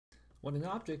When an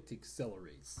object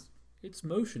accelerates, its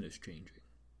motion is changing.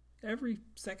 Every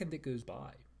second that goes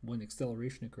by, when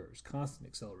acceleration occurs, constant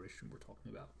acceleration we're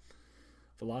talking about,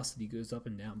 velocity goes up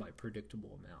and down by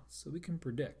predictable amounts. So we can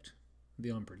predict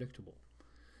the unpredictable.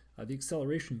 The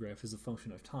acceleration graph is a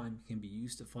function of time and can be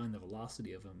used to find the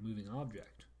velocity of a moving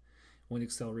object. When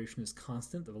acceleration is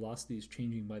constant, the velocity is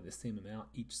changing by the same amount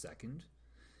each second,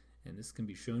 and this can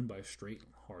be shown by a straight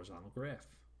horizontal graph.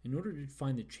 In order to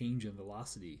find the change in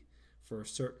velocity for a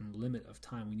certain limit of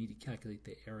time, we need to calculate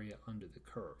the area under the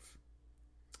curve.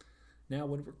 Now,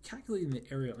 when we're calculating the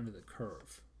area under the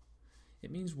curve,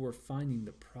 it means we're finding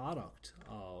the product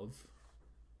of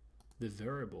the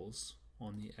variables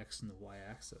on the x and the y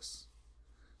axis.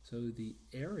 So the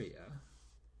area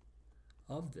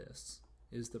of this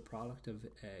is the product of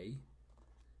a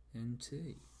and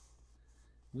t.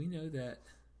 We know that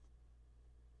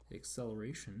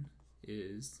acceleration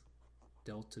is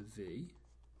delta v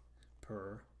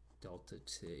per delta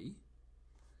t,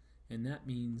 and that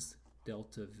means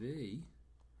delta v,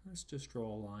 let's just draw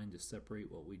a line to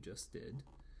separate what we just did.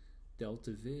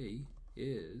 Delta v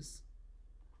is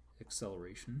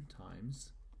acceleration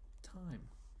times time.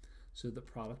 So the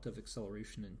product of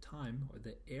acceleration and time are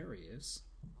the areas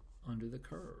under the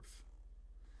curve.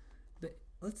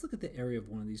 Let's look at the area of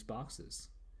one of these boxes.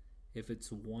 If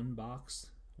it's one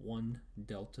box, 1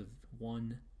 delta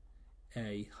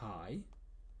 1a high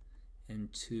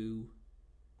and 2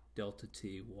 delta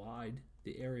t wide,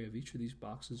 the area of each of these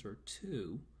boxes are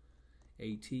 2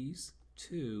 ATs,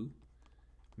 2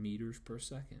 meters per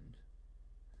second.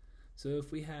 So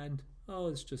if we had,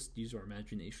 let's just use our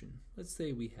imagination. Let's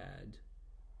say we had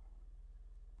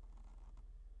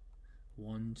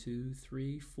 1, 2,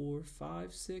 3, 4,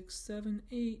 5, 6, 7,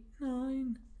 8,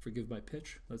 9. Forgive my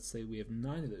pitch. Let's say we have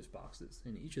 9 of those boxes,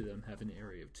 and each of them have an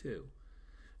area of 2.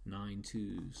 9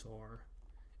 2s are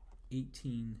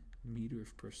 18 meters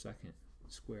per second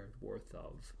squared worth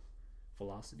of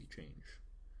velocity change.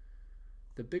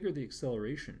 The bigger the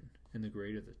acceleration and the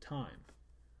greater the time,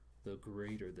 the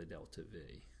greater the delta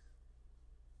v.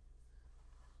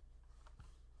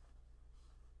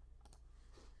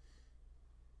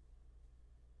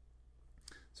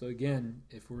 So again,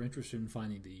 if we're interested in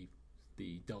finding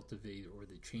the delta v, or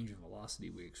the change in velocity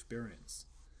we experience,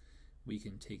 we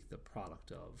can take the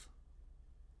product of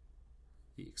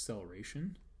the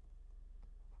acceleration,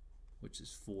 which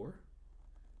is 4,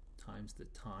 times the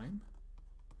time,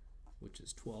 which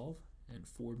is 12, and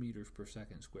 4 meters per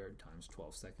second squared times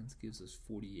 12 seconds gives us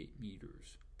 48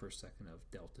 meters per second of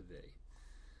delta v.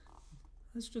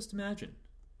 Let's just imagine.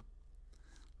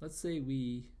 Let's say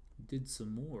we did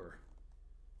some more.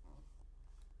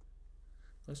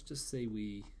 Let's just say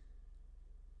we,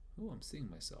 I'm seeing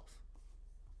myself.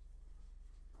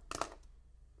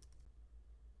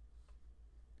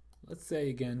 Let's say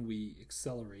again we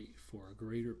accelerate for a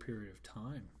greater period of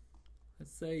time.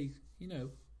 Let's say,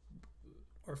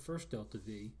 our first delta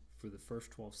v for the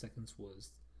first 12 seconds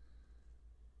was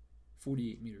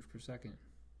 48 meters per second.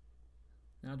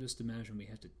 Now just imagine we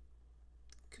have to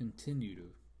continue to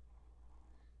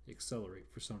accelerate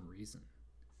for some reason.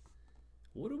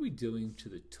 What are we doing to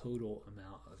the total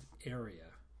amount of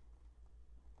area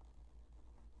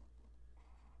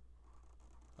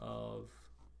of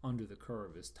under the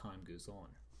curve as time goes on?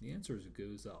 The answer is it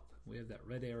goes up. We have that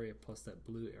red area plus that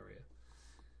blue area.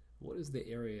 What is the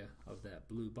area of that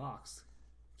blue box,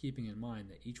 keeping in mind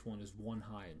that each one is 1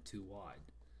 high and 2 wide?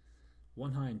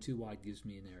 1 high and 2 wide gives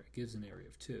an area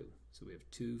of 2. So we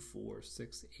have 2, 4,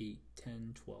 6, 8,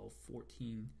 10, 12,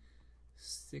 14,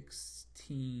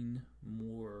 16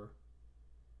 more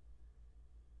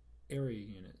area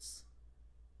units.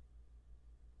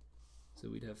 So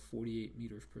we'd have 48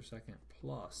 meters per second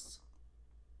plus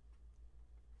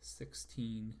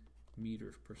 16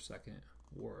 meters per second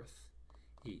worth.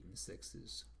 8 and 6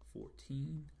 is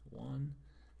 14, 1,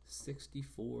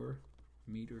 64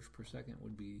 meters per second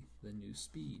would be the new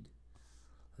speed.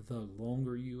 The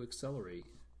longer you accelerate,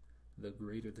 the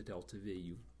greater the delta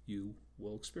v you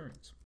will experience.